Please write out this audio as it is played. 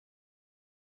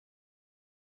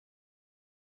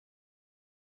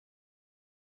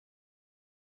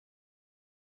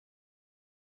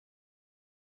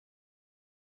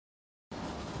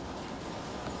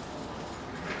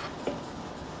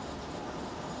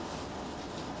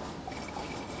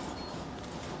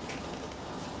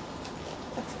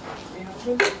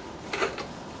300.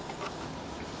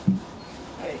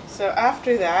 Okay, so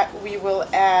after that we will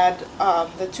add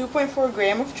the 2.4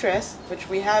 gram of tris, which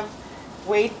we have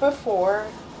weighed before,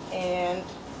 and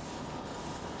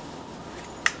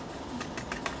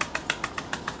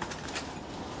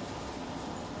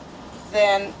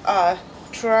then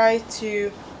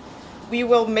we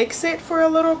will mix it for a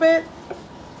little bit,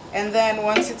 and then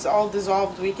once it's all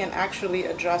dissolved we can actually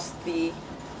adjust the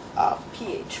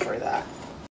pH for that.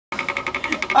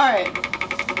 Alright,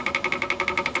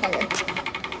 okay.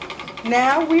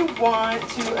 Now we want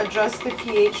to adjust the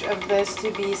pH of this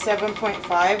to be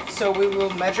 7.5, so we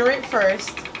will measure it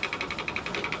first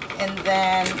and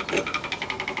then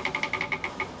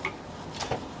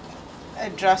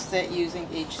adjust it using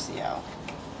HCl.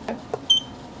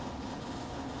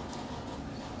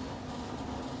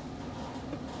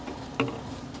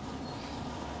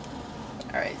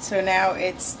 Alright, so now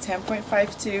it's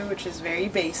 10.52, which is very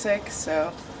basic,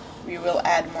 so we will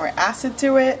add more acid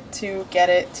to it to get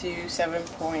it to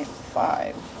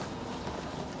 7.5.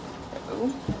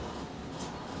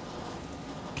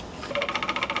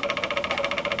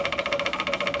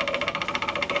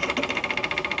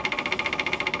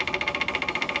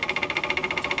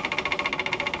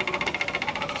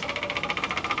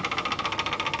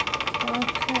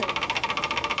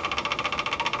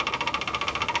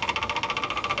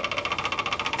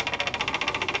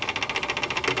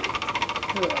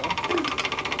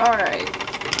 Alright,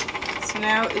 so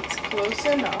now it's close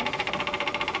enough.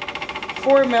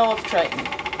 4 ml of Triton,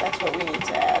 that's what we need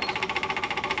to add.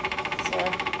 So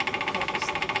I'll just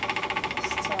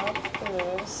stop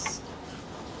this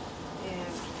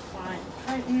and find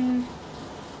Triton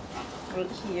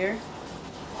right here.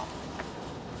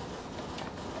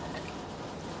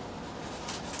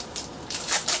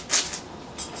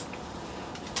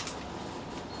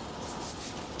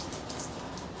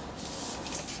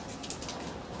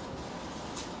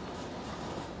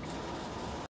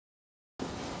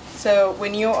 So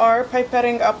when you are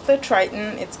pipetting up the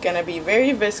Triton, it's going to be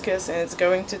very viscous and it's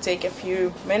going to take a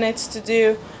few minutes to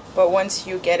do, but once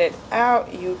you get it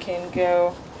out, you can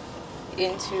go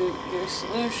into your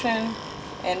solution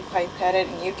and pipette it,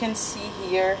 and you can see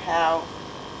here how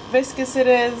viscous it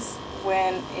is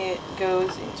when it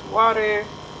goes into water.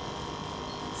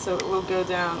 So it will go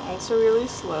down also really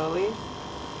slowly.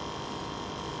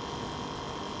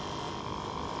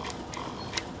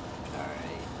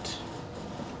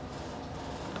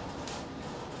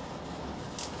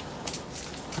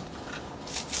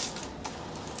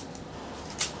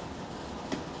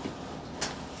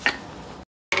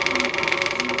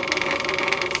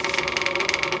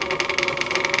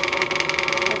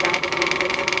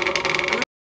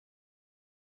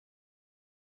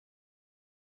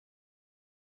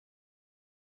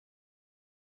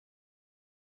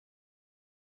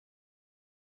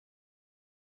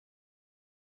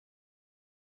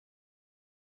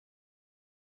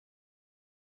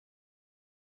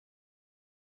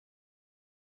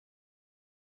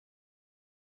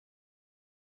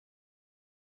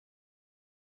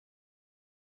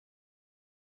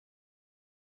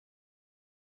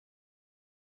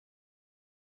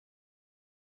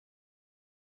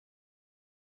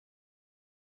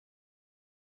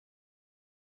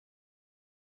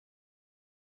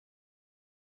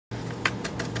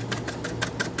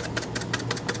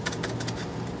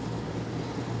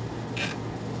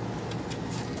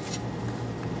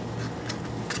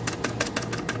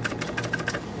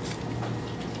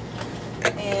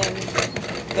 And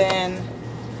then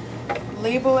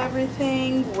label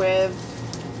everything with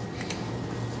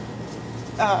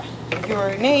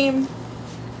your name,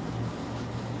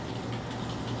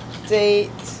 date,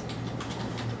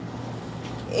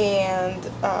 and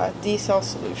decel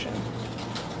solution.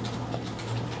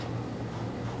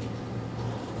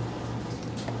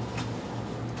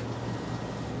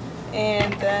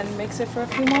 And then mix it for a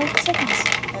few more seconds,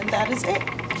 and that is it.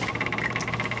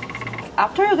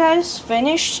 After you guys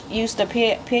finish use the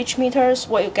pH meters,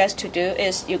 what you guys to do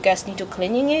is you guys need to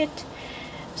cleaning it.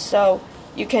 So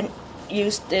you can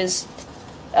use this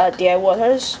DI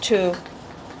waters to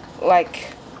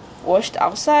like wash the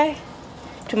outside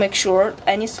to make sure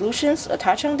any solutions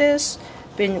attached on this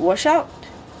been washed out.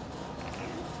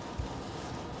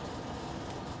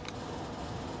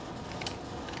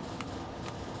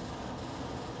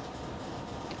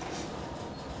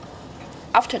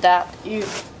 After that, you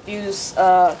use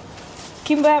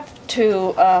Kimbap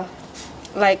to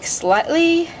like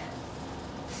slightly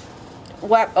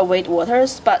wipe away the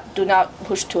waters, but do not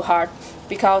push too hard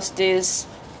because this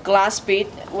glass bead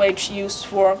which used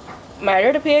for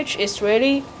measure the pH is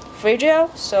really fragile,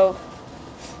 so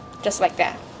just like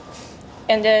that.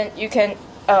 And then you can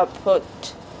put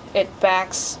it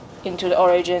back into the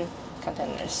origin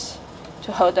containers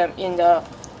to hold them in the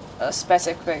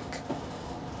specific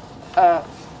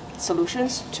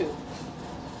solutions to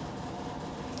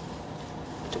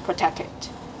protect it.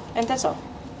 And that's all.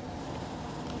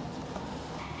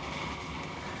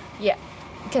 Yeah,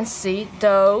 you can see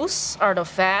those are the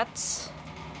fats.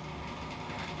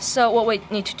 So what we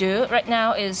need to do right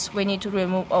now is we need to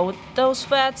remove all those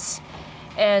fats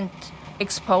and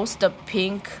expose the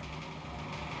pink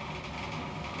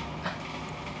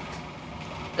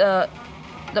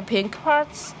pink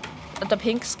parts, the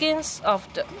pink skins of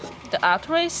the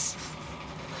arteries.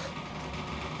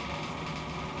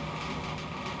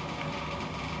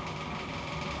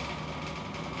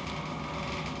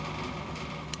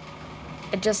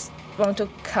 I just want to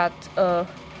cut a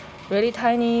really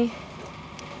tiny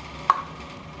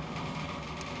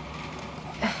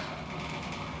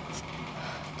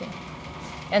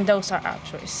and those are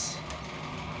arteries.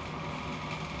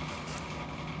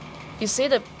 You see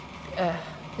the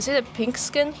pink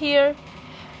skin here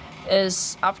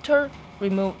is after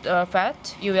remove the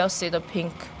fat. You will see the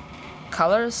pink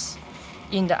colors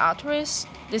in the arteries.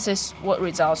 This is what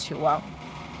results you want.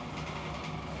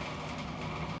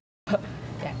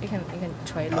 Yeah, you can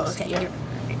try to look here.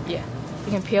 Yeah,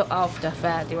 you can peel off the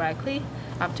fat directly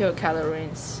after you cut the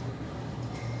rinse.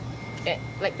 Yeah,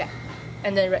 like that.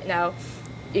 And then right now,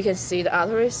 you can see the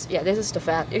arteries. Yeah, this is the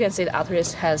fat. You can see the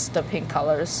arteries has the pink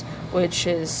colors, which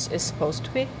is supposed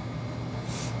to be.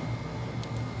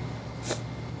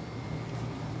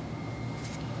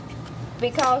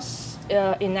 Because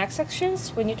in next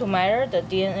sections we need to measure the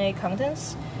DNA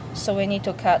contents, so we need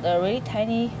to cut a really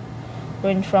tiny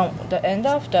ring from the end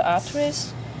of the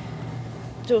arteries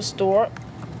to store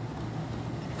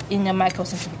in the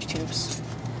microcentrifuge tubes.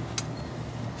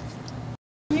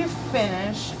 When you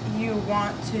finish, you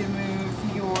want to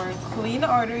move your clean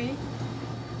artery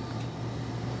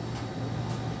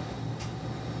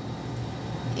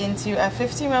into a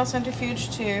 50 ml centrifuge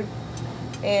tube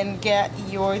and get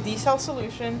your decel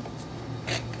solution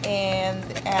and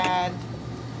add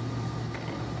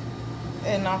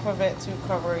enough of it to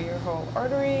cover your whole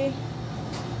artery.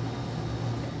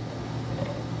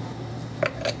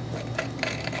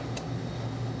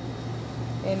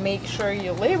 And make sure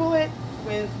you label it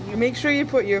make sure you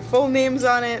put your full names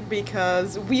on it,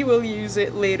 because we will use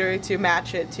it later to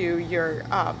match it to your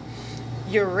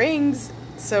rings.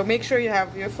 So make sure you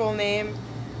have your full name,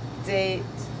 date,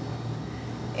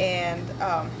 and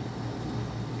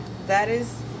that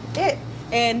is it.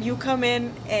 And you come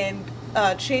in and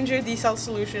change your decel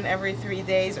solution every 3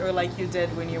 days, or like you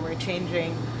did when you were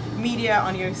changing media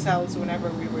on your cells whenever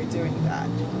we were doing that.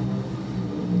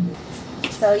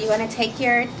 So you want to take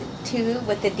your tube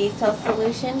with the decel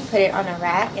solution, put it on a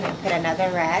rack, and then put another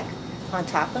rack on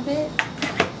top of it.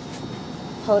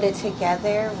 Hold it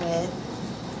together with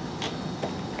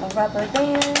a rubber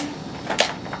band.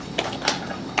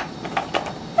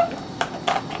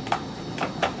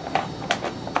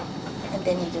 And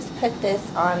then you just put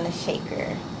this on the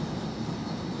shaker.